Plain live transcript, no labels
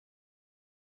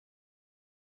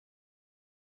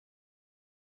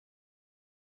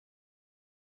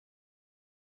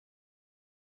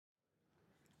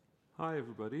Hi,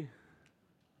 everybody.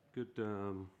 Good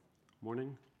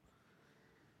morning.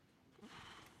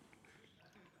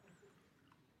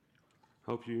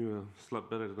 Hope you slept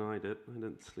better than I did. I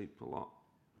didn't sleep a lot.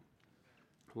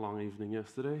 Long evening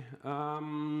yesterday.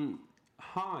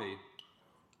 Hi.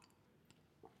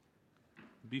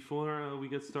 Before we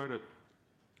get started,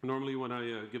 normally when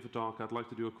I give a talk, I'd like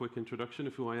to do a quick introduction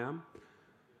of who I am.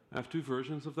 I have two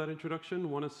versions of that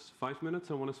introduction. One is 5 minutes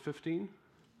and one is 15.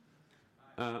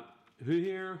 Who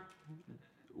here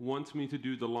wants me to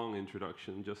do the long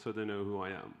introduction, just so they know who I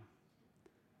am?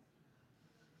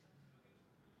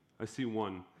 I see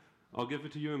one. I'll give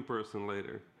it to you in person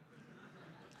later.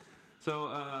 So,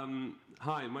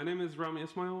 hi, my name is Rami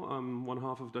Ismail. I'm one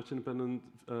half of Dutch independent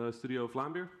studio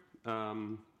Vlaanderen.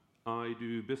 I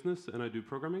do business and I do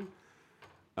programming.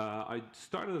 I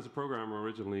started as a programmer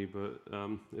originally, but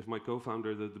if my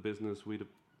co-founder did the business, we'd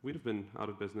have been out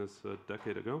of business a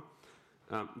decade ago.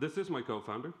 This is my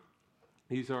co-founder.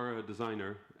 He's our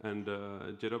designer, and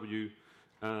JW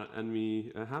and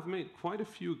me have made quite a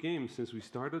few games since we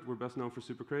started. We're best known for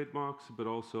Super Crate Box, but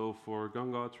also for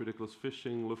Gungots, Ridiculous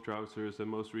Fishing, Luftrausers, and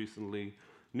most recently,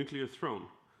 Nuclear Throne.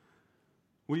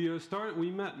 Me and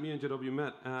JW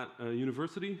met at a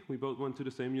university. We both went to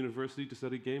the same university to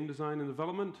study game design and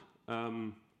development.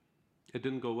 It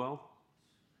didn't go well.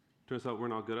 Turns out we're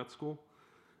not good at school.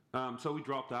 So we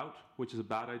dropped out, which is a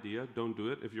bad idea. Don't do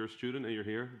it. If you're a student and you're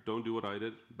here, don't do what I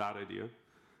did. Bad idea.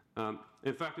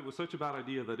 In fact, it was such a bad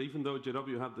idea that even though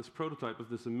JW had this prototype of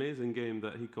this amazing game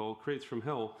that he called Crates from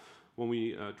Hell, when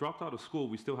we dropped out of school,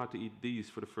 we still had to eat these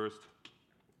for the first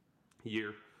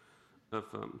year of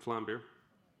Vlaanderen.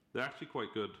 They're actually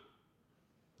quite good.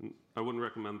 I wouldn't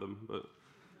recommend them, but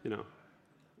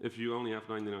if you only have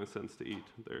 99 cents to eat,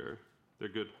 they're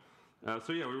good.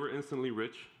 So yeah, we were instantly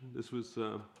rich. This was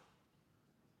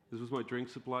my drink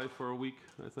supply for a week,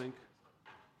 I think.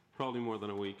 Probably more than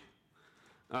a week.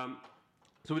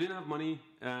 So we didn't have money,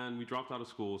 and we dropped out of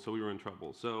school, so we were in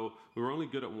trouble. So we were only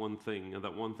good at one thing, and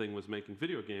that one thing was making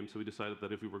video games. So we decided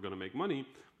that if we were going to make money,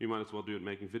 we might as well do it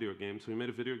making video games. So we made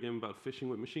a video game about fishing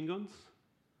with machine guns.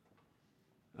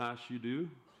 As you do.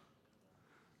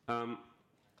 And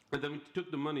then we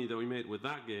took the money that we made with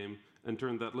that game and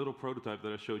turned that little prototype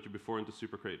that I showed you before into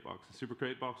Super Crate Box. The Super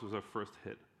Crate Box was our first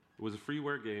hit. It was a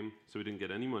freeware game, so we didn't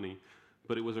get any money,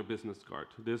 but it was our business card.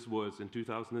 This was, in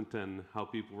 2010, how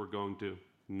people were going to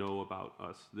know about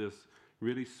us. This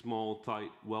really small,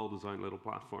 tight, well-designed little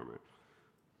platformer.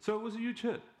 So it was a huge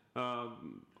hit.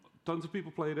 Tons of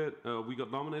people played it. We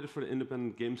got nominated for the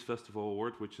Independent Games Festival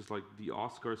Award, which is like the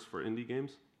Oscars for indie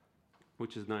games,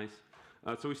 which is nice.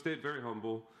 So we stayed very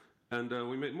humble, and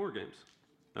we made more games.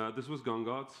 This was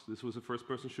Gungots. This was a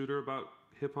first-person shooter about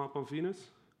hip-hop on Venus.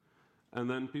 And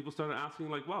then people started asking,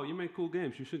 like, wow, you make cool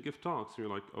games. You should give talks. And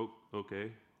you're like, oh, okay,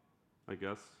 I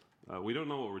guess. We don't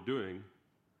know what we're doing,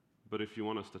 but if you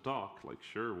want us to talk, like,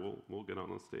 sure, we'll get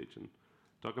on stage and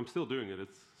talk. I'm still doing it.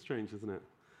 It's strange, isn't it?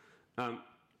 And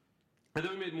then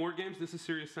we made more games. This is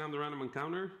Serious Sam the Random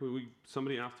Encounter.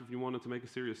 Somebody asked if you wanted to make a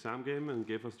Serious Sam game and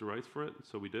gave us the rights for it,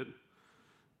 so we did.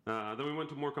 Then we went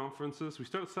to more conferences. We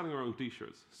started selling our own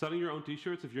t-shirts. Selling your own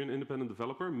t-shirts, if you're an independent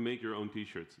developer, make your own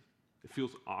t-shirts. It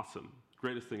feels awesome.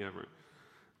 Greatest thing ever.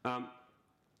 And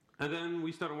then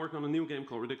we started working on a new game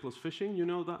called Ridiculous Fishing. You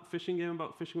know that fishing game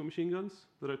about fishing with machine guns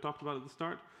that I talked about at the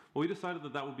start? Well, we decided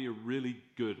that that would be a really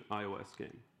good iOS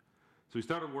game. So we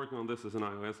started working on this as an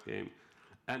iOS game.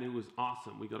 And it was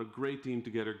awesome. We got a great team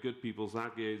together, good people.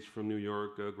 Zach Gage from New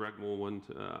York, Greg Molwand,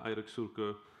 Eirik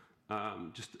Surke.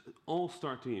 Just an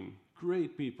all-star team,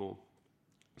 great people.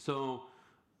 So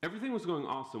everything was going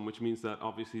awesome, which means that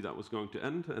obviously that was going to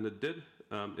end, and it did.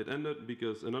 It ended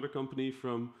because another company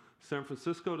from San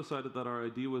Francisco decided that our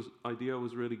idea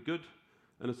was really good,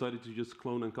 and decided to just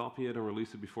clone and copy it and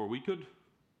release it before we could.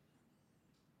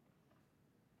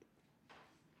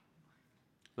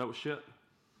 That was shit.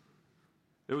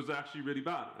 It was actually really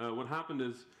bad. What happened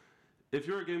is, if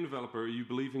you're a game developer, you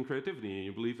believe in creativity, and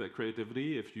you believe that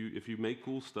creativity, if you make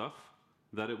cool stuff,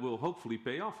 that it will hopefully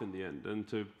pay off in the end. And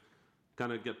to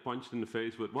kind of get punched in the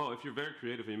face with, well, if you're very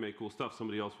creative and you make cool stuff,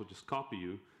 somebody else will just copy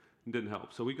you, it didn't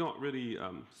help. So we got really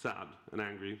sad and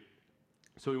angry.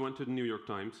 So we went to the New York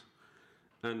Times,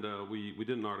 and we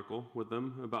did an article with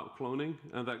them about cloning,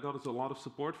 and that got us a lot of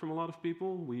support from a lot of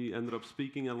people. We ended up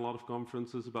speaking at a lot of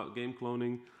conferences about game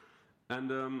cloning,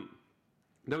 and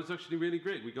that was actually really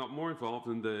great. We got more involved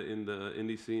in the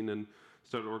indie scene and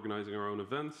started organizing our own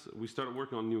events. We started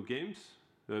working on new games.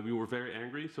 We were very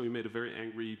angry, so we made a very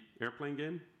angry airplane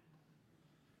game.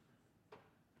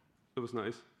 It was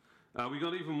nice. We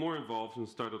got even more involved and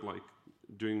started like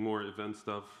doing more event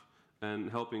stuff.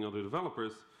 and helping other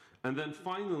developers. And then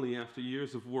finally, after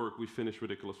years of work, we finished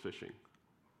Ridiculous Fishing.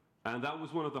 And that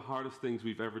was one of the hardest things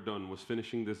we've ever done, was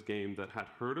finishing this game that had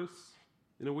hurt us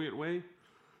in a weird way.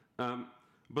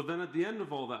 But then at the end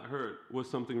of all that hurt was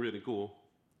something really cool,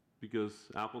 because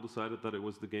Apple decided that it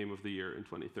was the game of the year in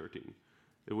 2013.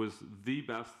 It was the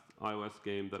best iOS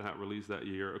game that had released that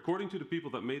year, according to the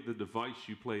people that made the device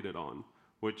you played it on,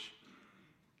 which,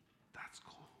 that's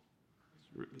cool. It's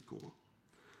really cool.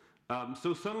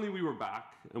 So suddenly we were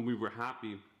back, and we were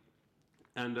happy.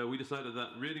 And we decided that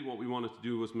really what we wanted to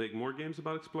do was make more games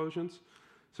about explosions.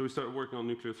 So we started working on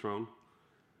Nuclear Throne,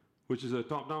 which is a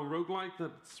top-down roguelike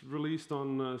that's released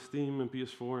on Steam and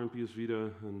PS4 and PS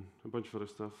Vita and a bunch of other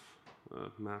stuff,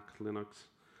 Mac, Linux.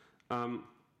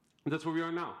 That's where we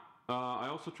are now. I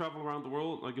also travel around the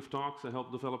world. I give talks. I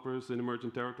help developers in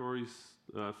emerging territories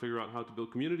figure out how to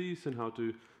build communities and how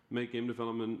to make game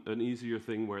development an easier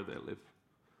thing where they live.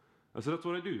 So that's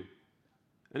what I do.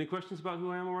 Any questions about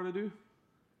who I am or what I do?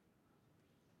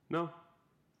 No?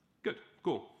 Good,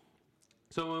 cool.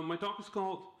 So my talk is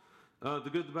called The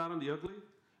Good, the Bad and the Ugly.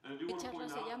 Mi charla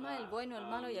se llama El bueno, el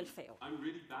malo y el feo.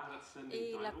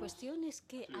 Y la cuestión es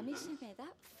que a mí se me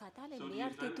da fatal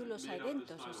enviar títulos a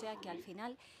eventos, o sea que al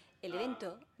final el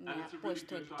evento me ha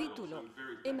puesto el título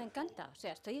y me encanta, o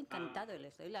sea, estoy encantado y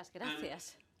les doy las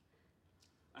gracias.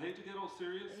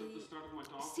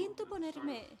 Siento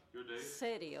ponerme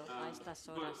serio a estas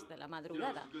horas de la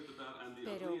madrugada,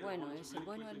 pero bueno, es el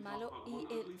bueno, el malo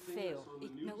y el feo. Y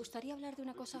me gustaría hablar de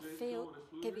una cosa feo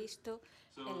que he visto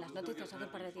en las noticias hace un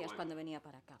par de días cuando venía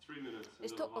para acá.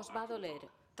 Esto os va a doler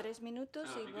 3 minutos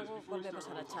y luego volvemos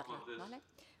a la charla, ¿vale?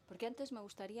 Porque antes me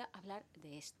gustaría hablar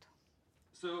de esto.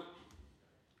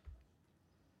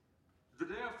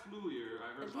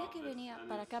 El día que venía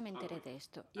para acá me enteré de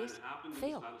esto, y es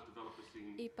feo.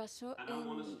 Y pasó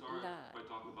en la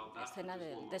escena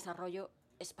del desarrollo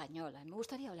española. Me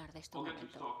gustaría hablar de esto un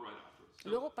momento.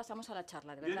 Luego pasamos a la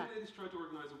charla, de verdad.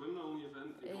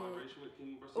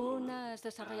 Unas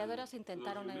desarrolladoras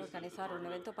intentaron organizar un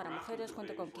evento para mujeres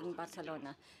junto con King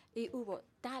Barcelona, y hubo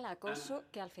tal acoso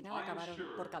que al final acabaron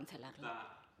por cancelarlo.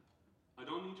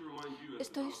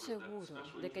 Estoy seguro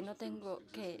de que no tengo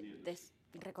que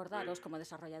recordaros como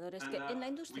desarrolladores que en la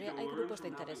industria hay grupos de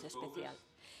interés especial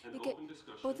y que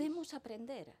podemos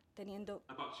aprender teniendo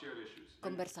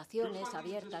conversaciones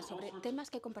abiertas sobre temas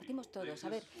que compartimos todos. A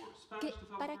ver,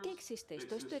 ¿para qué existe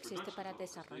esto? Esto existe para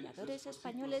desarrolladores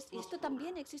españoles y esto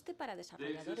también existe para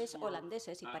desarrolladores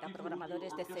holandeses y para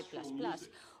programadores de C++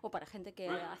 o para gente que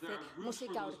hace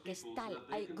música orquestal.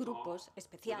 Hay grupos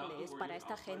especiales para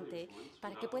esta gente,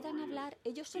 para que puedan hablar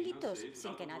ellos solitos,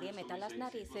 sin que nadie meta las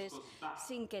narices,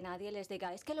 sin que nadie les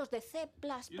diga, es que los de C++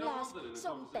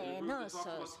 son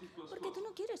penosos. Porque tú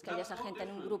no quieres que haya esa gente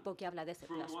en un grupo que habla de C++.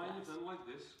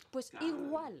 Pues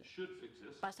igual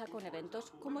pasa con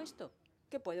eventos como esto,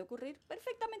 que puede ocurrir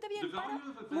perfectamente bien para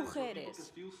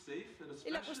mujeres. Y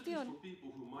la cuestión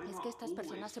es que estas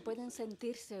personas se pueden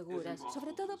sentir seguras,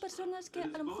 sobre todo personas que a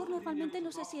lo mejor normalmente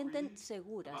no se sienten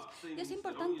seguras. Y es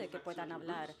importante que puedan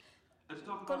hablar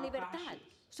con libertad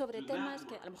sobre temas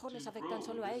que a lo mejor les afectan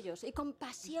solo a ellos y con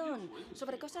pasión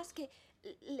sobre cosas que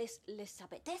les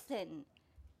apetecen.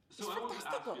 Es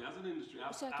fantástico.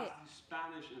 O sea que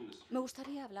me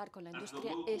gustaría hablar con la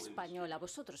industria española.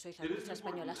 Vosotros sois la industria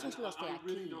española, sois los de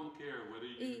aquí.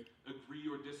 Y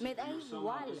me da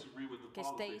igual que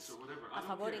estéis a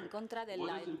favor o en contra del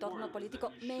entorno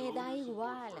político. Me da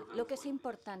igual. Lo que es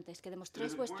importante es que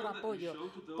demostréis vuestro apoyo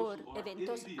por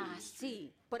eventos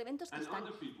así, por eventos que están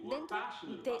dentro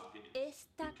de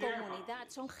esta comunidad.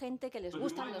 Son gente que les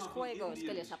gustan los juegos,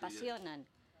 que les apasionan,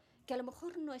 que a lo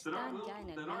mejor no están ya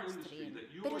en el mainstream,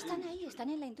 pero están ahí,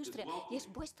 están en la industria, y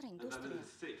es vuestra industria.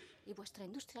 Y vuestra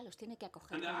industria los tiene que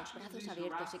acoger con los brazos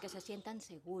abiertos y que se sientan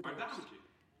seguros.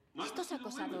 Estos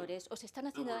acosadores os están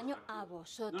haciendo daño a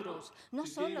vosotros, no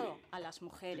solo a las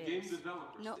mujeres,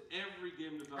 no,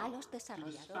 a los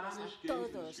desarrolladores, a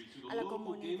todos, a la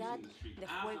comunidad de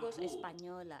juegos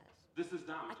españolas.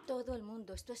 A todo el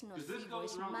mundo. Esto es nocivo,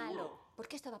 es malo.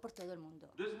 Porque esto va por todo el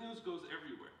mundo.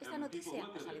 Esta noticia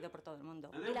ha salido por todo el mundo.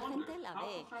 Y la gente la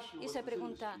ve y se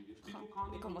pregunta,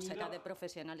 ¿y cómo será de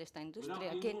profesional esta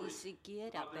industria que ni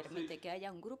siquiera permite que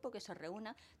haya un grupo que se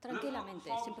reúna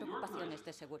tranquilamente, sin preocupaciones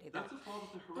de seguridad?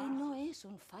 Y no es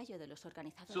un fallo de los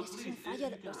organizadores, es un fallo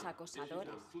de los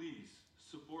acosadores.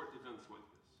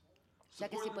 O sea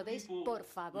que si podéis, por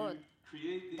favor,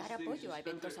 dar apoyo a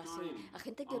eventos así, a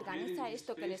gente que organiza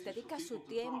esto, que les dedica su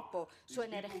tiempo, su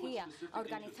energía, a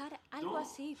organizar algo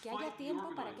así, que haya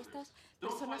tiempo para que estas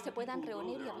personas se puedan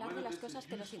reunir y hablar de las cosas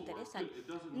que les interesan.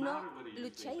 No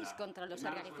luchéis contra los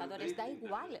organizadores, da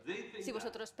igual si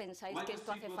vosotros pensáis que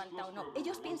esto hace falta o no.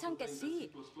 Ellos piensan que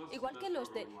sí, igual que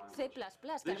los de C++, que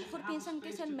a lo mejor piensan que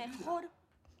es el mejor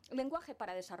lenguaje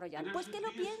para desarrollar. Pues que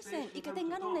lo piensen y que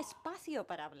tengan un espacio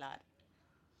para hablar.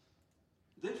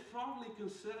 Ellos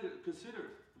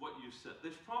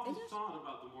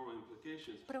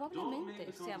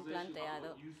probablemente se han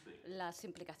planteado las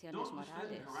implicaciones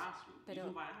morales,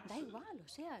 pero da igual, o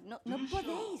sea, no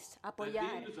podéis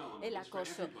apoyar el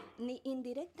acoso, ni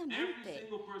indirectamente.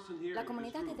 La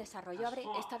comunidad de desarrollo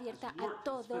está abierta a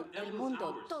todo el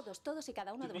mundo, todos y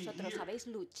cada uno de vosotros habéis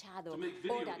luchado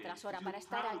hora tras hora para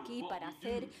estar aquí, para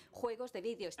hacer juegos de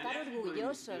vídeo, estar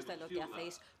orgullosos de lo que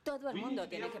hacéis. Todo el mundo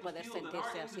tiene que poder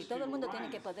sentirse así, todo el mundo tiene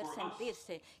que poder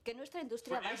sentirse que nuestra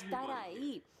industria va a estar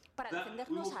ahí para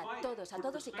defendernos a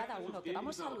todos y cada uno, que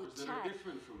vamos a luchar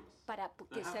para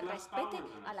que se respete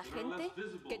a la gente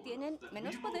que tienen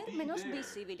menos poder, menos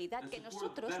visibilidad, que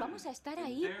nosotros vamos a estar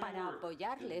ahí para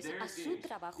apoyarles a su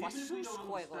trabajo, a sus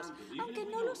juegos, aunque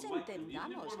no los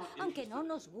entendamos, aunque no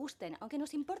nos gusten, aunque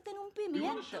nos importen un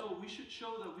pimiento.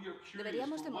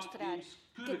 Deberíamos demostrar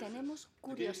que tenemos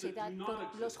curiosidad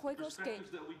por los juegos que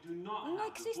no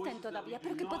existen todavía,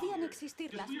 pero que podían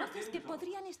existir, las voces que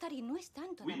podrían estar y no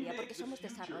están todavía, porque somos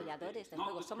desarrolladores de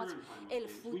juegos, somos el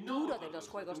futuro de los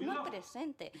juegos, no el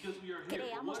presente.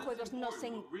 Creamos juegos, nos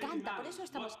encanta, por eso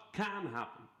estamos... Can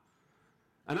happen.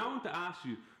 And I want to ask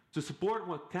you to support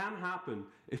what can happen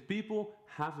if people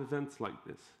have events like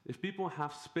this, if people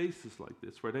have spaces like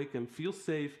this where they can feel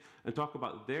safe and talk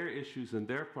about their issues and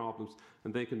their problems,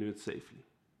 and they can do it safely.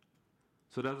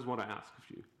 So that is what I ask of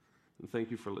you, and thank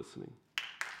you for listening.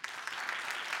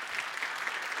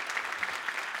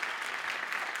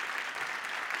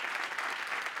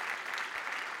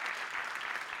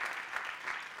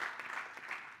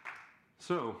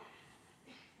 So,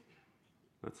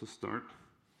 that's a start.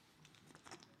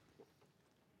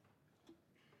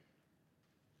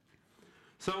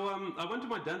 So I went to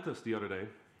my dentist the other day,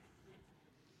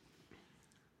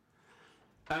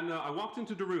 and I walked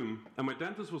into the room, and my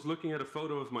dentist was looking at a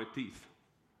photo of my teeth.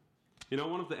 You know,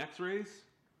 one of the x-rays?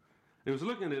 He was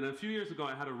looking at it, and a few years ago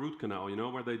I had a root canal, you know,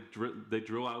 where they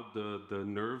drill out the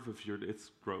nerve of your,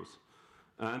 it's gross.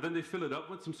 And then they fill it up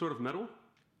with some sort of metal.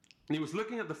 And he was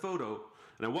looking at the photo,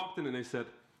 and I walked in and they said,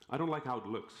 I don't like how it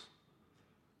looks.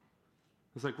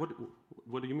 I was like,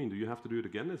 what do you mean? Do you have to do it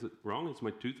again? Is it wrong? Is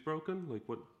my tooth broken? Like,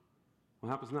 what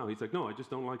happens now? He's like, no, I just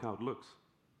don't like how it looks.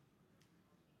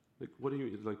 Like, what do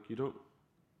you, like, you don't,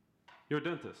 you're a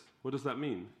dentist. What does that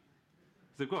mean?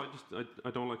 He's like, well,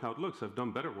 I don't like how it looks. I've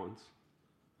done better ones.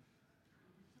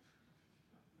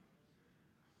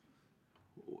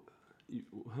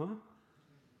 Huh?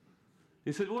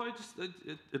 He said, well,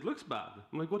 it looks bad.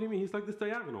 I'm like, what do you mean? He's like, this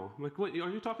diagonal. I'm like, what, are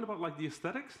you talking about like the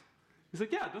aesthetics? He's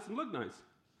like, yeah, it doesn't look nice.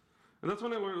 And that's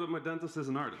when I learned that my dentist is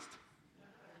an artist.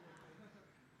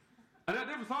 And I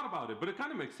never thought about it, but it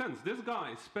kind of makes sense. This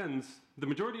guy spends the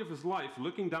majority of his life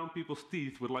looking down people's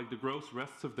teeth with like the gross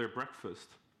rests of their breakfast.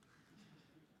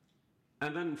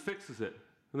 And then fixes it.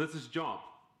 And that's his job.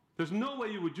 There's no way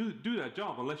you would do that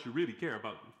job unless you really care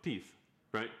about teeth,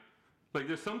 right? Like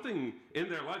there's something in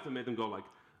their life that made them go like,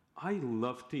 I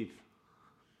love teeth.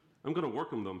 I'm going to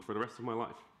work on them for the rest of my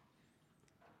life.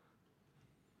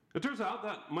 It turns out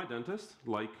that my dentist,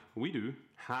 like we do,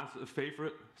 has a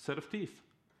favorite set of teeth.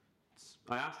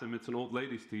 I asked him, it's an old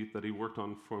lady's teeth that he worked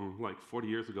on from like 40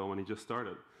 years ago when he just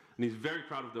started. And he's very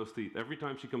proud of those teeth. Every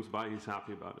time she comes by, he's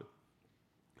happy about it.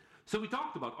 So we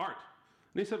talked about art.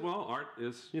 And he said, well, art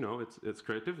is, you know, it's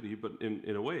creativity, but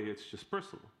in a way, it's just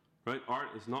personal, right? Art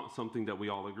is not something that we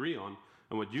all agree on.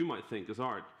 And what you might think is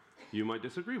art, you might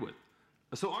disagree with.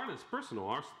 So art is personal.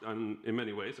 Art, and in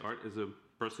many ways, art is a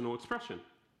personal expression.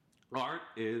 Art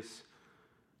is,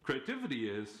 creativity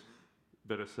is,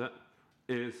 better said,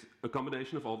 is a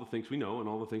combination of all the things we know and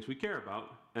all the things we care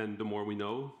about. And the more we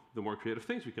know, the more creative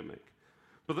things we can make.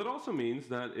 But that also means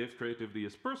that if creativity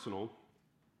is personal,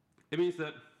 it means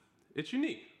that it's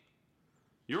unique.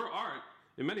 Your art,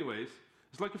 in many ways,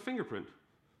 is like a fingerprint.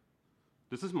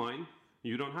 This is mine,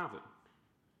 you don't have it.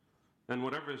 And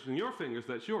whatever is in your fingers,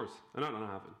 that's yours, and I don't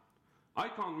have it. I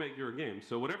can't make your game,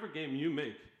 so whatever game you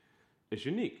make is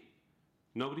unique.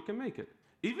 Nobody can make it.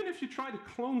 Even if you try to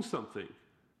clone something,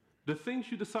 the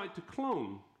things you decide to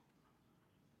clone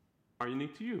are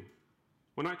unique to you.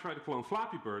 When I try to clone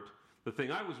Flappy Bird, The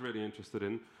thing I was really interested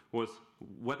in was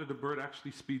whether the bird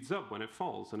actually speeds up when it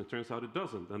falls, and it turns out it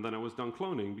doesn't. And then I was done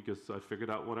cloning because I figured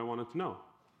out what I wanted to know.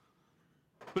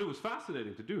 But it was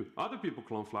fascinating to do. Other people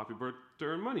clone Flappy Bird to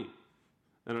earn money.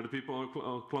 And other people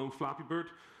clone Flappy Bird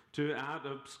to add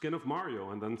a skin of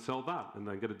Mario and then sell that and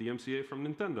then get a DMCA from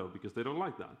Nintendo because they don't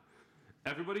like that.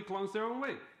 Everybody clones their own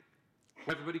way.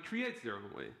 Everybody creates their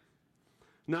own way.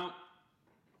 Now,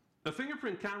 a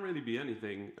fingerprint can't really be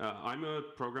anything. I'm a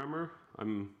programmer.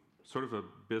 I'm sort of a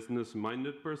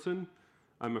business-minded person.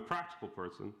 I'm a practical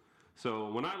person.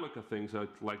 So when I look at things, I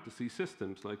like to see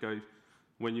systems. Like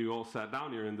when you all sat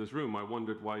down here in this room, I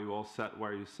wondered why you all sat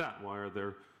where you sat. Why are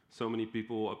there so many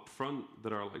people up front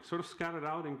that are like sort of scattered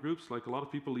out in groups? Like a lot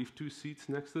of people leave 2 seats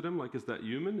next to them. Like, is that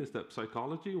human? Is that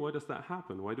psychology? Why does that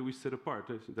happen? Why do we sit apart?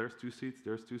 There's 2 seats,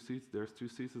 there's 2 seats, there's 2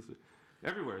 seats.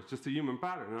 Everywhere. It's just a human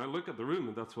pattern. And I look at the room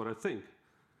and that's what I think.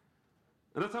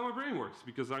 And that's how my brain works,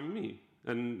 because I'm me.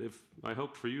 And I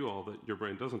hope for you all that your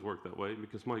brain doesn't work that way,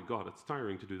 because my God, it's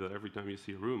tiring to do that every time you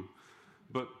see a room.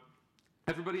 But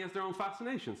everybody has their own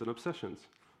fascinations and obsessions.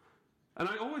 And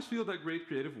I always feel that great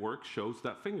creative work shows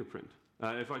that fingerprint.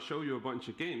 If I show you a bunch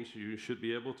of games, you should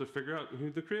be able to figure out who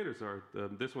the creators are.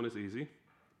 This one is easy.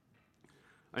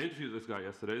 I interviewed this guy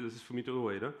yesterday. This is Fumito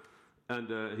Ueda.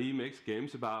 And he makes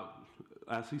games about,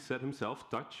 as he said himself,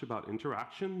 touch, about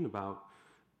interaction, about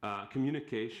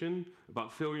communication,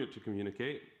 about failure to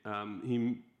communicate.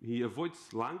 He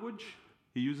avoids language.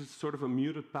 He uses sort of a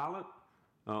muted palette,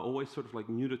 always sort of like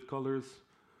muted colors.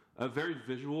 Very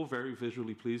visual, very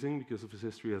visually pleasing because of his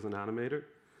history as an animator.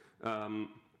 But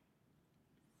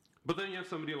then you have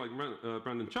somebody like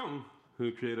Brandon Chung,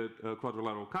 who created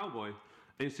Quadrilateral Cowboy, and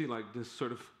you see like this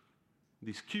sort of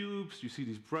these cubes, you see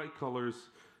these bright colors.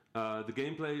 The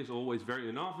gameplay is always very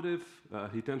innovative.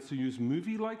 He tends to use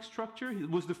movie-like structure.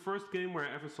 It was the first game where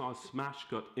I ever saw a smash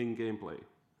cut in gameplay.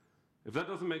 If that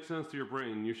doesn't make sense to your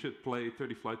brain, you should play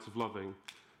 30 Flights of Loving,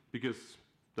 because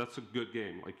that's a good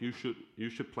game. Like, you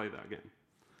should play that game.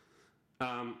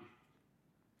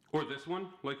 Or this one.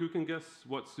 Like, who can guess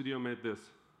what studio made this?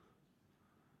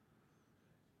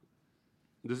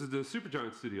 This is the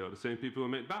Supergiant studio, the same people who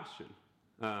made Bastion.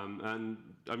 And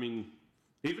I mean,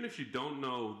 even if you don't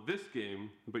know this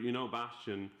game, but you know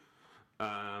Bastion,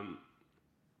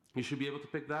 you should be able to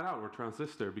pick that out, or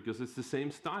Transistor, because it's the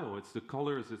same style. It's the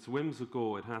colors, it's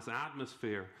whimsical, it has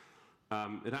atmosphere.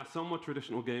 It has somewhat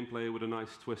traditional gameplay with a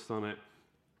nice twist on it.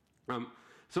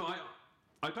 So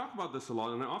I talk about this a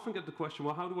lot, and I often get the question,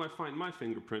 well, how do I find my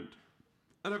fingerprint?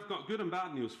 And I've got good and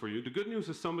bad news for you. The good news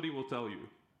is somebody will tell you.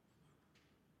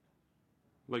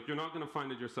 Like, you're not going to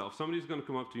find it yourself. Somebody's going to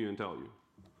come up to you and tell you.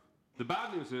 The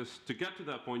bad news is, to get to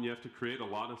that point, you have to create a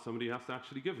lot, and somebody has to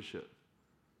actually give a shit,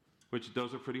 which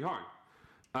those are pretty hard.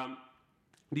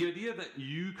 The idea that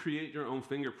you create your own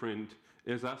fingerprint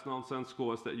is as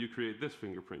nonsensical as that you create this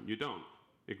fingerprint. You don't.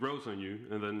 It grows on you,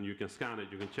 and then you can scan it,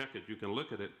 you can check it, you can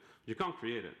look at it. You can't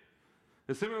create it.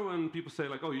 It's similar when people say,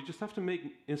 like, oh, you just have to make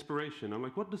inspiration. I'm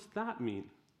like, what does that mean?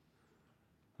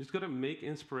 You just got to make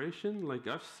inspiration? Like,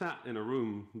 I've sat in a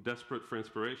room desperate for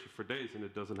inspiration for days, and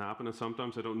it doesn't happen. And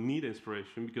sometimes I don't need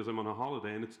inspiration because I'm on a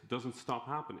holiday, and it doesn't stop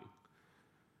happening.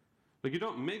 Like, you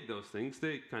don't make those things.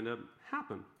 They kind of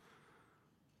happen.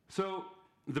 So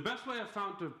the best way I've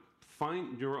found to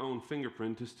find your own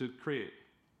fingerprint is to create.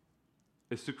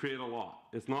 It's to create a lot.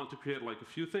 It's not to create like a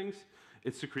few things.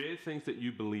 It's to create things that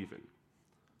you believe in.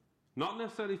 Not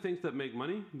necessarily things that make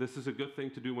money. This is a good thing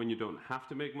to do when you don't have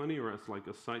to make money, or as like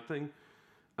a side thing.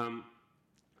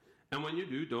 And when you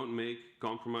do, don't make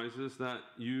compromises that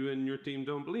you and your team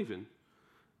don't believe in.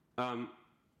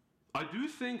 I do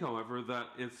think, however, that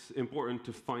it's important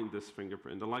to find this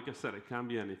fingerprint. And like I said, it can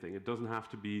be anything. It doesn't have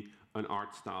to be an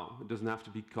art style. It doesn't have to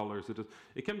be colors.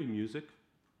 It can be music.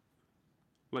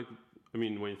 Like, I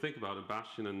mean, when you think about it,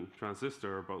 Bastion and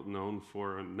Transistor are both known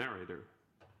for a narrator.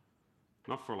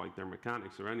 Not for like their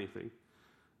mechanics or anything,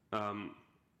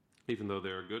 even though they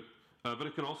are good. But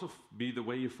it can also be the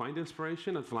way you find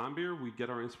inspiration. At Vlambeer, we get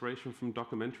our inspiration from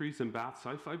documentaries and bad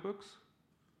sci-fi books.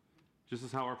 Just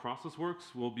as how our process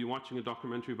works, we'll be watching a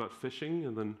documentary about fishing,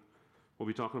 and then we'll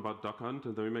be talking about duck hunt,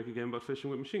 and then we make a game about fishing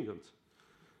with machine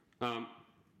guns.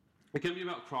 It can be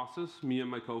about process. Me and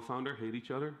my co-founder hate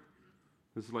each other.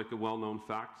 This is like a well-known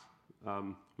fact.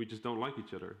 We just don't like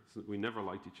each other. We never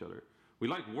liked each other. We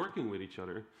like working with each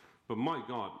other, but my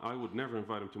God, I would never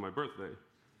invite him to my birthday.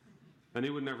 And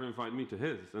he would never invite me to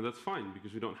his, and that's fine,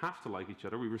 because we don't have to like each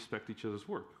other, we respect each other's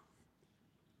work.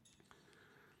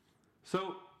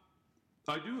 So,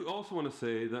 I do also want to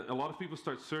say that a lot of people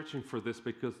start searching for this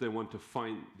because they want to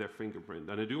find their fingerprint.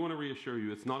 And I do want to reassure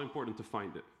you, it's not important to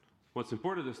find it. What's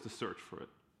important is to search for it.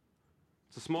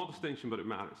 It's a small distinction, but it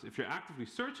matters. If you're actively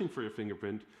searching for your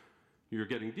fingerprint, you're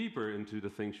getting deeper into the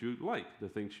things you like, the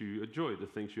things you enjoy, the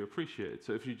things you appreciate.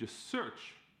 So if you just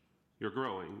search, you're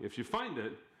growing. If you find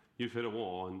it, you've hit a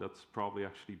wall, and that's probably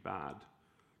actually bad,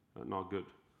 not good.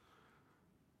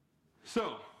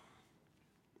 So,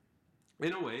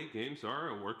 in a way, games are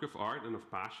a work of art and of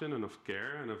passion and of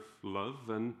care and of love,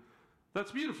 and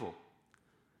that's beautiful.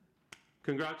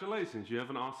 Congratulations, you have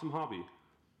an awesome hobby.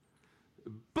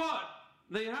 But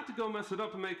they had to go mess it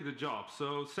up and make it a job.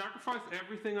 So sacrifice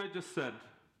everything I just said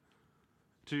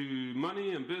to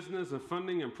money and business and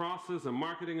funding and process and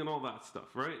marketing and all that stuff,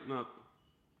 right? Not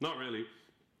really.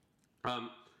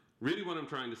 Really what I'm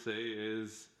trying to say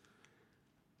is,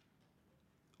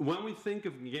 when we think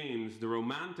of games, the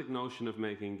romantic notion of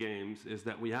making games is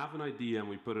that we have an idea and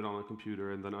we put it on a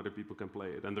computer and then other people can play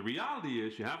it. And the reality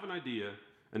is you have an idea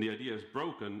and the idea is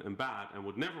broken and bad and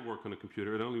would never work on a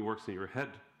computer. It only works in your head.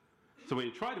 So when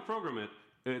you try to program it,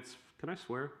 it's, can I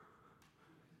swear?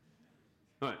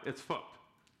 All right, it's fucked.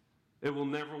 It will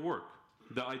never work.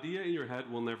 The idea in your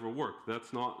head will never work.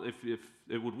 That's not, if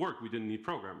it would work, we didn't need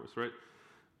programmers, right?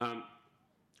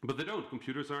 But they don't.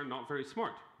 Computers are not very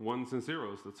smart. Ones and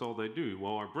zeros, that's all they do.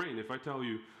 Well, our brain, if I tell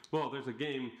you, well, there's a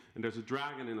game and there's a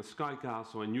dragon in a sky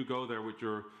castle and you go there with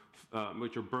your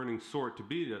burning sword to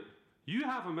beat it, you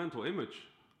have a mental image.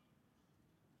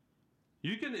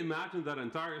 You can imagine that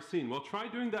entire scene. Well, try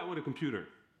doing that with a computer.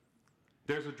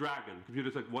 There's a dragon. The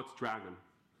computer's like, what's dragon?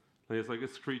 And it's like,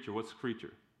 it's creature. What's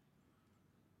creature?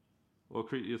 Well,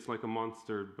 it's like a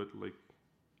monster, but like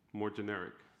more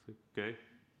generic. It's like, okay.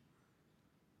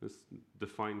 Let's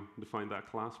define that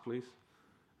class, please.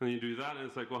 And you do that, and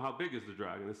it's like, well, how big is the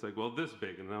dragon? It's like, well, this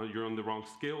big, and now you're on the wrong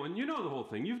scale, and you know the whole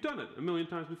thing. You've done it a million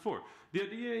times before. The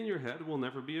idea in your head will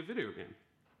never be a video game.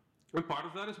 And part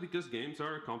of that is because games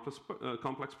are a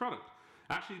complex product.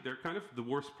 Actually, they're kind of the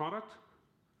worst product.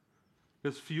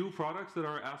 There's few products that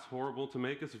are as horrible to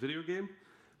make as a video game.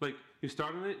 Like, you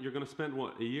start on it, you're going to spend,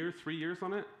 what, a year, 3 years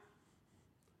on it?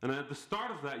 And at the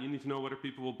start of that, you need to know whether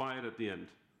people will buy it at the end.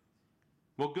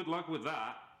 Well, good luck with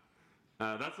that.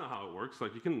 That's not how it works.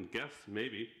 Like, you can guess,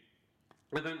 maybe.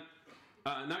 And then,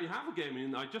 now you have a game,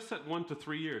 and I just said 1 to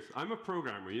 3 years. I'm a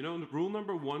programmer. You know, rule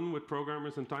number 1 with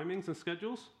programmers and timings and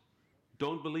schedules?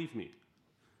 Don't believe me.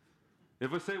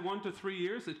 If I say 1 to 3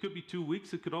 years, it could be 2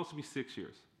 weeks. It could also be 6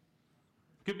 years.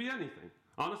 It could be anything.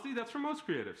 Honestly, that's for most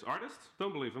creatives. Artists,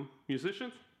 don't believe them.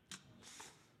 Musicians?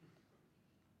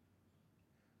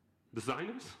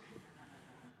 Designers?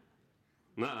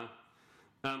 Nah.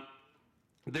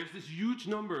 There's this huge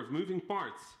number of moving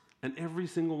parts, and every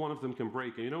single one of them can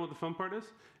break. And you know what the fun part is?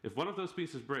 If one of those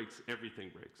pieces breaks, everything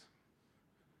breaks.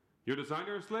 Your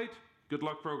designer is late? Good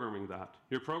luck programming that.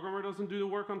 Your programmer doesn't do the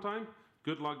work on time?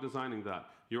 Good luck designing that.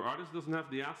 Your artist doesn't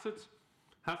have the assets?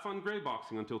 Have fun gray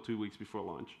boxing until 2 weeks before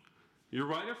launch. Your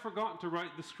writer forgot to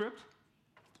write the script?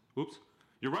 Oops.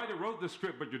 Your writer wrote the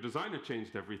script, but your designer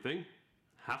changed everything.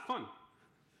 Have fun.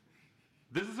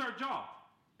 This is our job.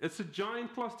 It's a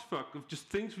giant clusterfuck of just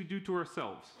things we do to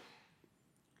ourselves.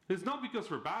 It's not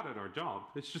because we're bad at our job.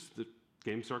 It's just that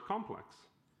games are complex.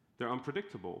 They're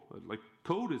unpredictable. Like,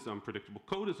 code is unpredictable.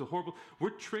 Code is a horrible... We're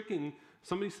tricking...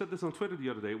 Somebody said this on Twitter the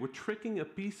other day. We're tricking a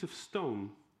piece of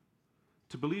stone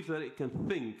to believe that it can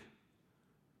think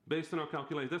based on our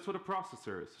calculations. That's what a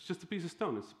processor is. It's just a piece of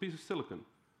stone. It's a piece of silicon.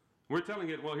 We're telling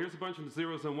it, well, here's a bunch of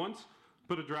zeros and ones.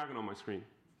 Put a dragon on my screen.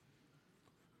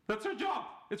 That's our job.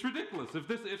 It's ridiculous.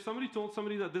 If somebody told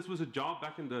somebody that this was a job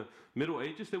back in the Middle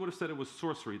Ages, they would have said it was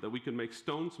sorcery, that we could make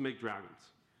stones, make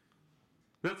dragons.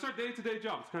 That's our day-to-day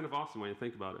job. It's kind of awesome when you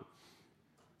think about it.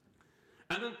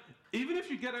 And then, even if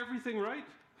you get everything right,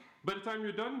 by the time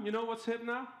you're done, you know what's hit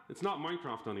now? It's not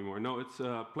Minecraft anymore. No, it's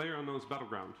PlayerUnknown's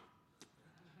Battleground.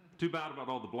 Too bad about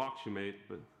all the blocks you made,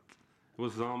 but it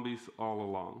was zombies all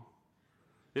along.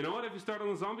 You know what? If you start on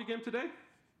a zombie game today,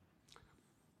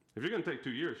 if you're going to take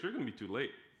 2 years, you're going to be too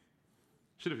late.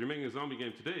 Shit, if you're making a zombie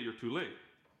game today, you're too late.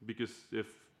 Because if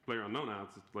PlayerUnknown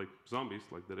adds like zombies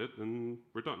like they did, then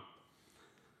we're done.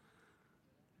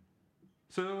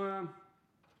 So,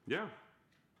 yeah.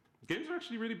 Games are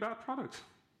actually really bad products.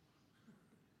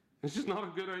 It's just not a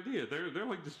good idea. They're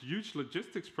like this huge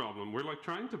logistics problem. We're like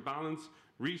trying to balance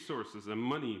resources and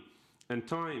money and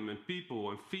time and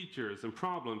people and features and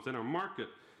problems in our market.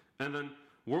 And then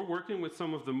we're working with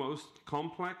some of the most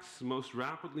complex, most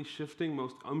rapidly shifting,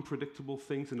 most unpredictable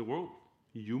things in the world.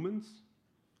 Humans.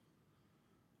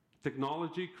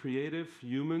 Technology, creative,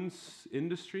 humans,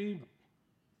 industry,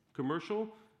 commercial.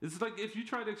 It's like if you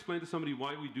try to explain to somebody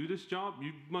why we do this job,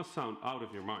 you must sound out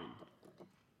of your mind.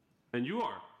 And you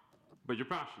are. but you're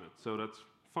passionate, so that's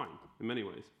fine in many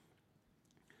ways.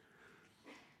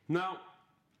 Now,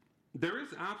 there is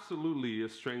absolutely a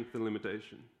strength and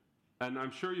limitation. And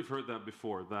I'm sure you've heard that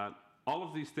before, that all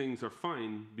of these things are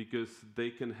fine because they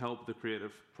can help the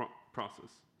creative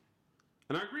process.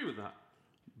 And I agree with that.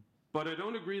 But I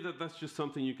don't agree that that's just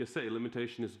something you can say,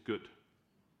 limitation is good.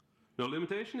 No,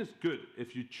 limitation is good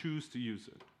if you choose to use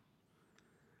it.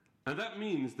 And that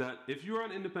means that if you're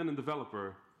an independent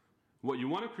developer, what you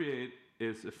want to create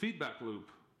is a feedback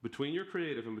loop between your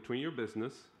creative and between your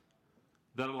business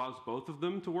that allows both of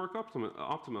them to work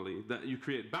optimally, that you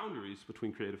create boundaries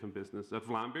between creative and business. At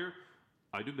Vlaambir,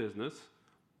 I do business,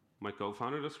 my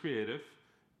co-founder does creative.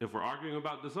 If we're arguing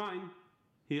about design,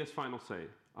 he has final say.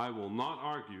 I will not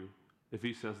argue if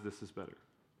he says this is better.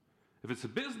 If it's a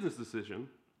business decision,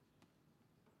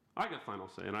 I get final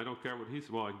say, and I don't care what he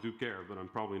says. Well, I do care, but I'm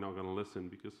probably not going to listen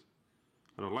because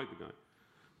I don't like the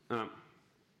guy.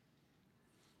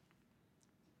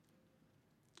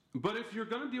 But if you're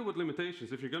going to deal with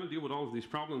limitations, if you're going to deal with all of these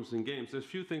problems in games, there's a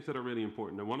few things that are really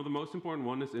important. And one of the most important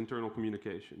one is internal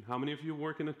communication. How many of you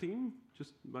work in a team?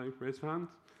 Just by raise of hands.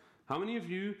 How many of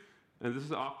you, and this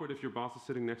is awkward if your boss is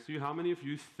sitting next to you, how many of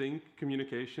you think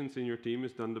communications in your team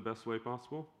is done the best way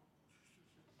possible?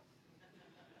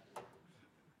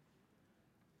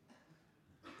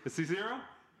 Is he 0?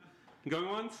 Going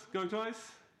once? Going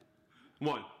twice?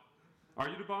 1. Are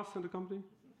you the boss in the company?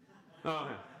 Oh,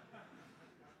 okay.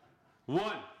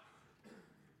 1.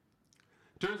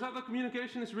 Turns out that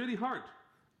communication is really hard.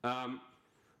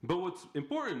 But what's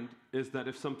important is that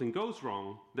if something goes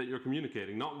wrong, that you're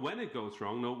communicating. Not when it goes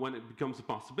wrong, no, when it becomes a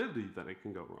possibility that it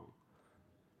can go wrong.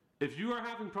 If you are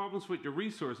having problems with your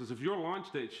resources, if your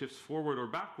launch date shifts forward or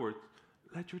backward,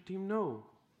 let your team know.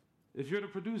 If you're the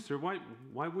producer,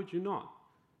 why would you not?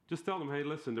 Just tell them, hey,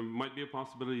 listen, there might be a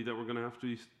possibility that we're going to have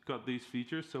to cut these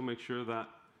features, so make sure that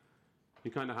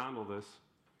you kind of handle this.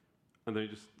 And then you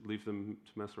just leave them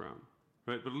to mess around,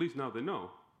 right? But at least now they know.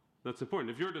 That's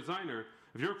important. If you're a designer,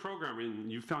 if you're a programmer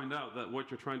and you find out that what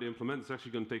you're trying to implement is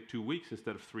actually going to take 2 weeks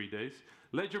instead of 3 days,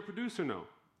 let your producer know.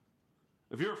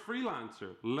 If you're a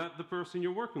freelancer, let the person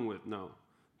you're working with know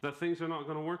that things are not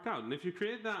going to work out. And if you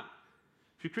create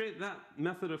that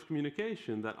method of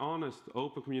communication, that honest,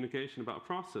 open communication about a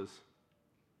process,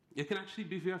 it can actually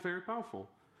be very powerful.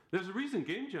 There's a reason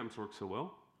game jams work so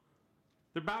well.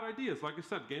 They're bad ideas. Like I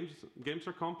said, games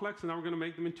are complex, and now we're going to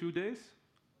make them in 2 days.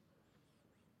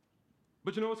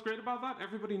 But you know what's great about that?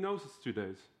 Everybody knows it's 2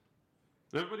 days.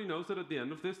 And everybody knows that at the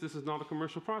end of this is not a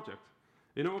commercial project.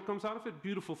 You know what comes out of it?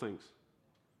 Beautiful things.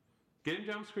 Game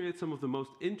jams create some of the most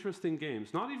interesting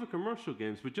games. Not even commercial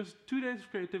games, but just 2 days of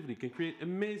creativity can create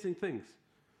amazing things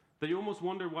that you almost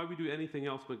wonder why we do anything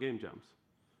else but game jams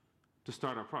to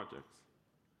start our projects.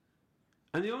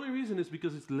 And the only reason is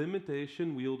because it's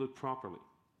limitation wielded properly.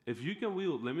 If you can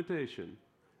wield limitation,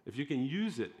 if you can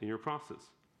use it in your process,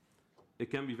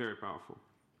 it can be very powerful.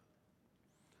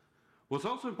 What's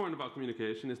also important about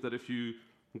communication is that if you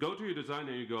go to your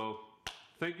designer and you go,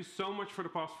 thank you so much for the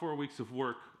past 4 weeks of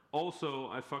work. Also,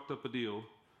 I fucked up a deal,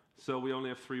 so we only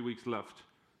have 3 weeks left.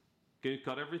 Can you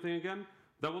cut everything again?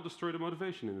 That will destroy the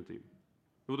motivation in the team.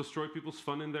 It will destroy people's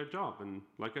fun in their job. And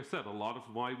like I said, a lot of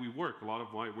why we work, a lot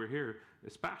of why we're here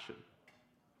is passion.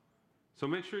 So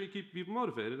make sure you keep people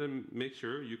motivated and make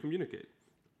sure you communicate.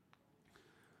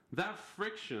 That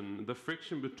friction, the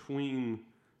friction between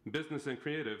business and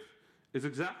creative, is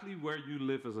exactly where you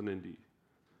live as an indie.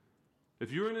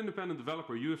 If you're an independent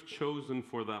developer, you have chosen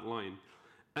for that line.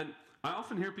 And I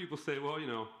often hear people say, well, you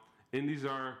know, indies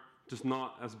are just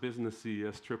not as businessy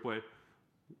as AAA.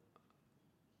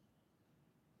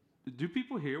 Do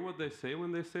people hear what they say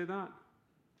when they say that?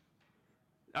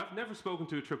 I've never spoken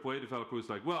to a AAA developer who's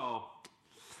like, well,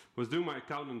 I was doing my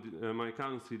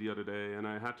accountancy the other day, and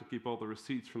I had to keep all the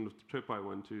receipts from the trip I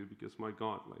went to because, my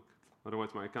God, like, otherwise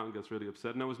my accountant gets really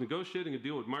upset. And I was negotiating a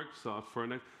deal with Microsoft for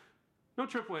no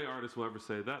AAA artist will ever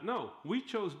say that. No, we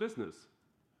chose business.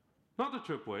 Not the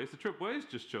AAAs. The AAAs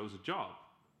just chose a job.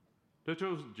 They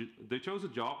chose a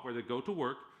job where they go to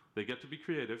work, they get to be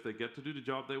creative, they get to do the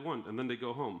job they want, and then they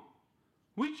go home.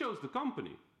 We chose the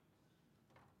company.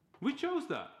 We chose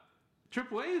that.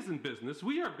 AAA isn't business,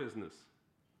 we are business.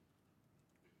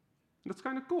 That's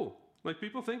kind of cool. Like,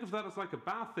 people think of that as like a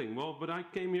bad thing. Well, but I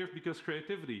came here because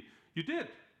creativity. You did.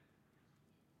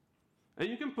 And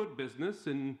you can put business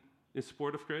in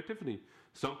support of creativity.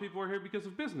 Some people are here because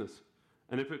of business,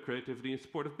 and they put creativity in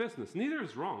support of business. Neither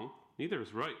is wrong, neither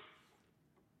is right.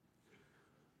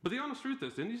 But the honest truth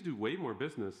is, indies do way more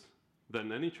business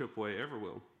than any AAA ever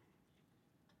will.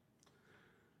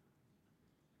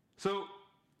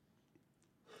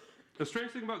 The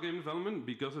strange thing about game development,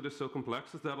 because it is so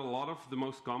complex, is that a lot of the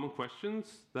most common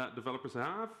questions that developers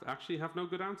have actually have no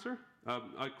good answer.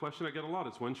 A question I get a lot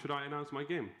is, when should I announce my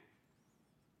game?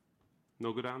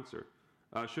 No good answer.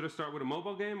 Should I start with a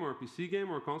mobile game or a PC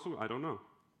game or a console? I don't know.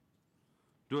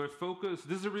 Do I focus?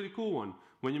 This is a really cool one.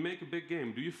 When you make a big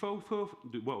game, do you focus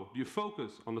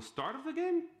on the start of the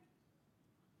game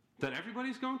that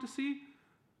everybody's going to see?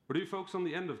 Or do you focus on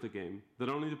the end of the game that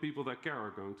only the people that care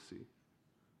are going to see?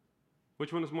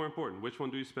 Which one is more important? Which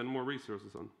one do you spend more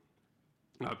resources on?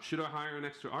 Should I hire an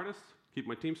extra artist? Keep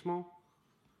my team small?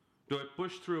 Do I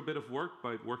push through a bit of work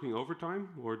by working overtime?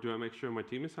 Or do I make sure my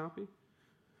team is happy?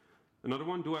 Another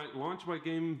one, do I launch my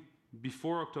game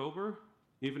before October,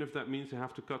 even if that means I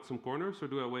have to cut some corners, or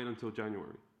do I wait until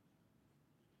January?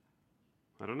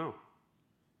 I don't know.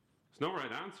 There's no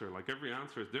right answer, like every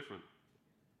answer is different.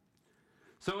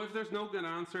 So if there's no good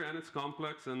answer and it's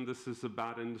complex and this is a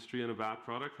bad industry and a bad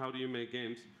product, how do you make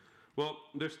games? Well,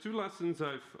 there's two lessons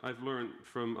I've learned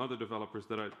from other developers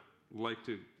that I'd like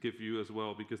to give you as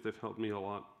well, because they've helped me a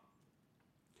lot.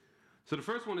 So the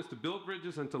first one is to build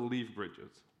bridges and to leave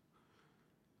bridges.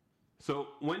 So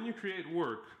when you create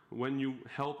work, when you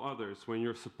help others, when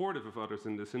you're supportive of others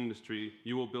in this industry,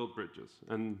 you will build bridges.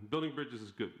 And building bridges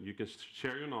is good. You can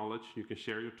share your knowledge, you can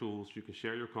share your tools, you can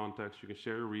share your contacts, you can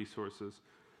share your resources.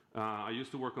 I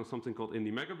used to work on something called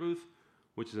Indie Mega Booth,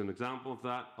 which is an example of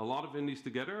that. A lot of indies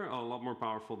together are a lot more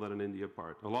powerful than an indie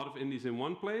apart. A lot of indies in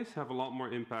one place have a lot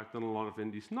more impact than a lot of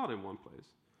indies not in one place.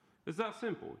 It's that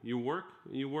simple. You work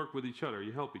with each other,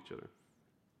 you help each other.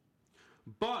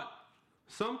 But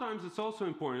sometimes it's also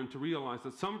important to realize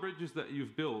that some bridges that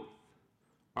you've built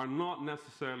are not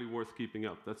necessarily worth keeping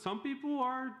up. That some people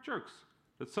are jerks.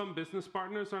 That some business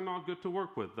partners are not good to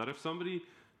work with. That if somebody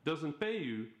doesn't pay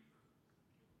you,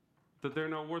 that they're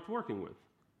not worth working with.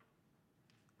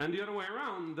 And the other way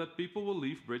around, that people will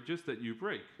leave bridges that you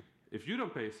break. If you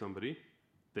don't pay somebody,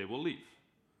 they will leave.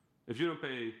 If you don't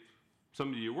pay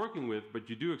somebody you're working with, but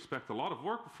you do expect a lot of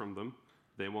work from them,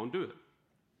 they won't do it.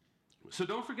 So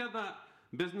don't forget that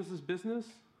business is business.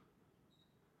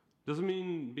 Doesn't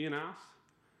mean be an ass.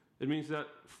 It means that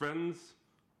friends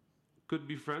could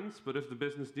be friends, but if the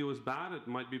business deal is bad, it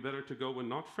might be better to go with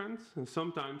not friends. And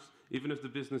sometimes, even if the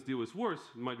business deal is worse,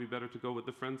 it might be better to go with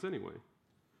the friends anyway.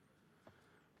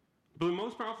 But the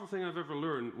most powerful thing I've ever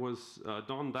learned was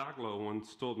Don Daglow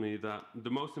once told me that the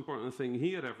most important thing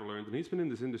he had ever learned, and he's been in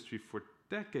this industry for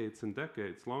decades and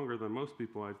decades, longer than most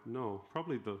people I know,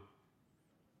 probably the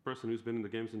person who's been in the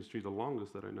games industry the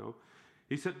longest that I know.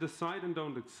 He said, decide and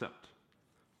don't accept.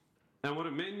 And what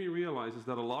it made me realize is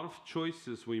that a lot of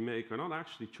choices we make are not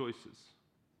actually choices.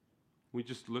 We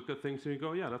just look at things and we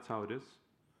go, yeah, that's how it is.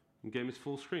 The game is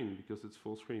full screen because it's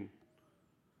full screen.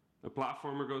 A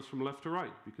platformer goes from left to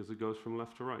right because it goes from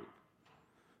left to right.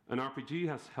 An RPG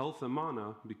has health and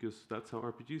mana because that's how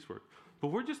RPGs work. But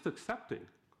we're just accepting.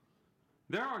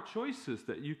 There are choices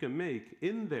that you can make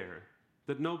in there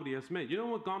that nobody has made. You know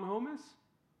what Gone Home is?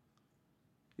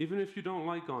 Even if you don't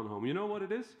like Gone Home, you know what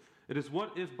it is? It is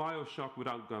what if BioShock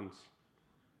without guns.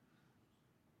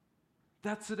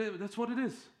 That's it. That's what it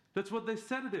is. That's what they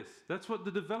said it is. That's what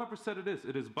the developer said it is.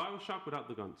 It is BioShock without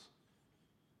the guns.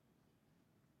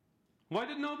 Why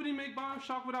did nobody make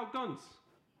BioShock without guns?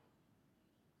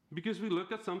 Because we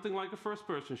look at something like a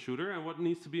first-person shooter, and what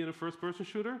needs to be in a first-person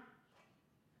shooter?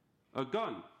 A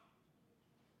gun.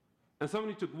 And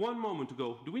somebody took one moment to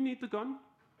go, do we need the gun?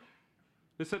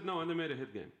 They said no, and they made a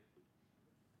hit game.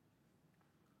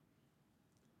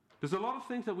 There's a lot of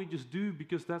things that we just do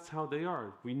because that's how they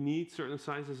are. We need certain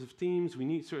sizes of teams, we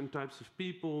need certain types of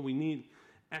people, we need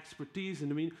expertise.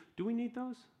 And do we need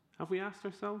those? Have we asked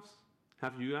ourselves?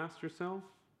 Have you asked yourself?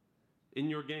 In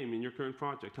your game, in your current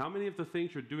project, how many of the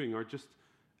things you're doing are just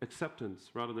acceptance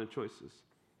rather than choices?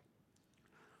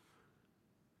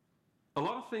 A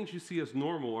lot of things you see as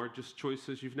normal are just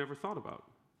choices you've never thought about.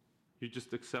 You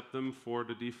just accept them for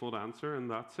the default answer and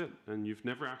that's it. And you've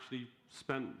never actually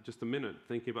spent just a minute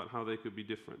thinking about how they could be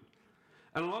different.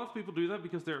 And a lot of people do that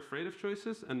because they're afraid of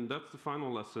choices, and that's the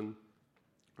final lesson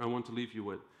I want to leave you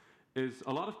with, is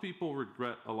a lot of people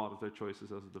regret a lot of their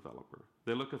choices as a developer.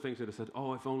 They look at things and they said,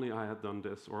 oh, if only I had done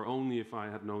this, or only if I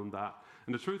had known that.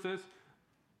 And the truth is,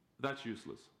 that's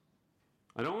useless.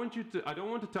 I don't want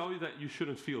to tell you that you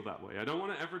shouldn't feel that way. I don't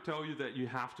want to ever tell you that you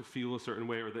have to feel a certain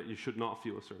way or that you should not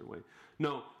feel a certain way.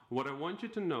 No, what I want you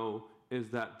to know is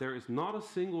that there is not a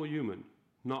single human,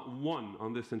 not one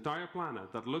on this entire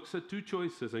planet, that looks at two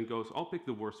choices and goes, I'll pick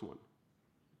the worst one.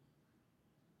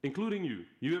 Including you.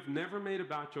 You have never made a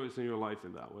bad choice in your life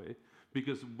in that way,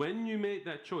 because when you made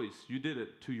that choice, you did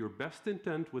it to your best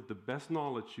intent with the best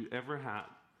knowledge you ever had.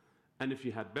 And if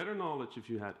you had better knowledge, if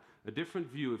you had a different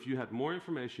view, if you had more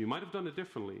information, you might have done it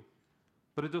differently.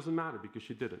 But it doesn't matter because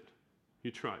you did it.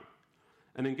 You tried.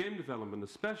 And in game development,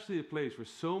 especially a place where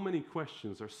so many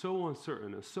questions are so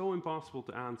uncertain and so impossible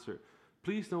to answer,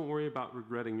 please don't worry about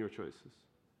regretting your choices.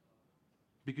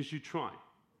 Because you try.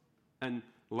 And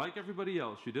like everybody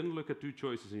else, you didn't look at 2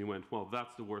 choices and you went, well,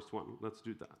 that's the worst one. Let's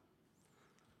do that.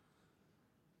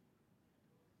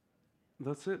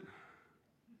 That's it.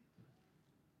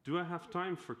 Do I have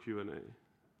time for Q&A? 5 minutes.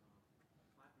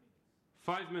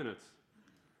 5 minutes.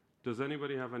 Does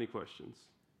anybody have any questions?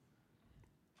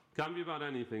 Can be about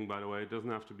anything, by the way. It doesn't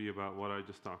have to be about what I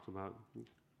just talked about.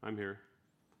 I'm here.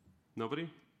 Nobody?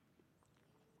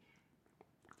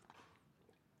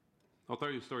 I'll tell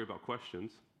you a story about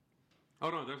questions. Oh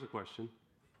no, there's a question.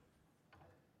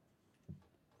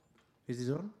 Is this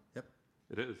on? Yep.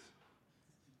 It is.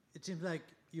 It seems like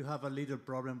you have a little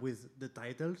problem with the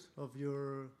titles of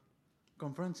your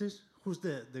conferences. Who's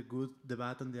the good, the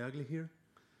bad, and the ugly here?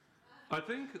 I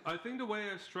think the way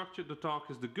I structured the talk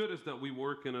is the good is that we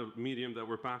work in a medium that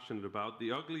we're passionate about.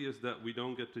 The ugly is that we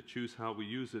don't get to choose how we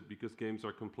use it because games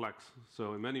are complex.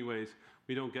 So in many ways,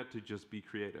 we don't get to just be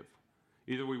creative.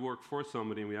 Either we work for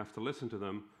somebody and we have to listen to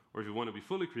them, or if you want to be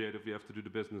fully creative, you have to do the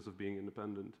business of being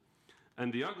independent.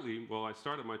 And the ugly, well, I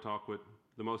started my talk with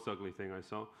the most ugly thing I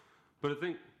saw. But I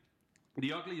think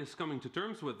the ugly is coming to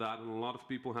terms with that, and a lot of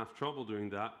people have trouble doing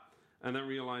that. And then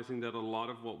realizing that a lot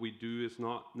of what we do is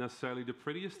not necessarily the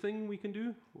prettiest thing we can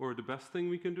do or the best thing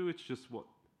we can do. It's just what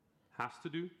has to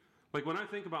do. Like when I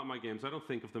think about my games, I don't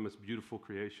think of them as beautiful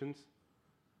creations.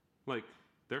 Like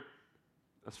they're,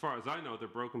 as far as I know, they're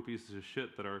broken pieces of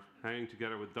shit that are hanging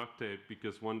together with duct tape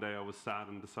because one day I was sad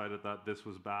and decided that this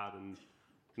was bad and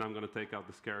now I'm going to take out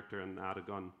this character and add a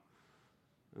gun.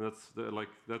 And that's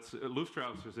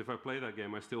Luftrausers. If I play that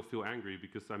game, I still feel angry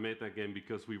because I made that game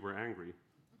because we were angry.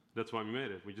 That's why we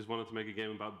made it. We just wanted to make a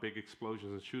game about big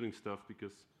explosions and shooting stuff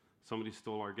because somebody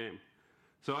stole our game.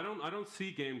 So I don't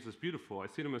see games as beautiful. I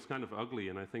see them as kind of ugly,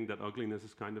 and I think that ugliness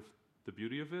is kind of the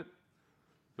beauty of it.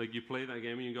 Like you play that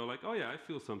game and you go like, oh yeah, I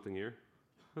feel something here.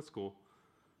 That's cool.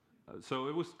 So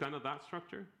it was kind of that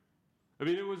structure. I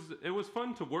mean, it was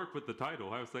fun to work with the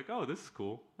title. I was like, oh, this is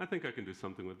cool. I think I can do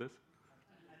something with this.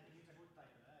 I think it's a good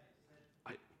title.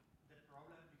 I said the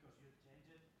problem because you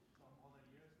changed it from other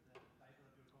years, the title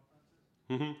of your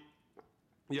conferences.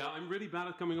 Yeah, I'm really bad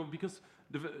at coming up because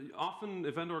often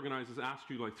event organizers ask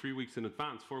you like 3 weeks in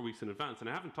advance, 4 weeks in advance, and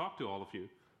I haven't talked to all of you.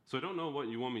 So I don't know what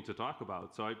you want me to talk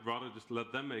about. So I'd rather just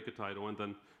let them make a title, and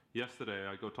then yesterday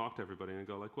I go talk to everybody and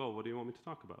go like, well, what do you want me to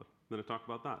talk about? Then I talk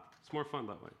about that. It's more fun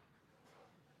that way.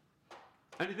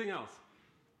 Anything else?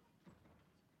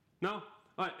 No?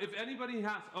 All right, if anybody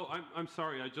has, oh, I'm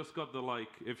sorry, I just got the like,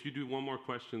 if you do one more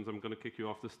questions, I'm going to kick you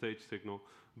off the stage signal.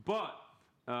 But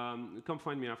come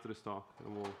find me after this talk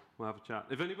and we'll have a chat.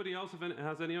 If anybody else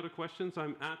has any other questions,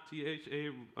 I'm at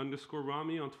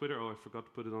 @THA_Rami on Twitter. Oh, I forgot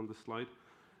to put it on the slide.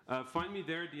 Find me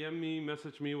there, DM me,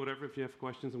 message me, whatever if you have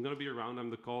questions. I'm going to be around. I'm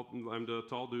the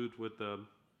tall dude with the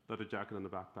leather jacket and the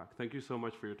backpack. Thank you so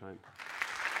much for your time.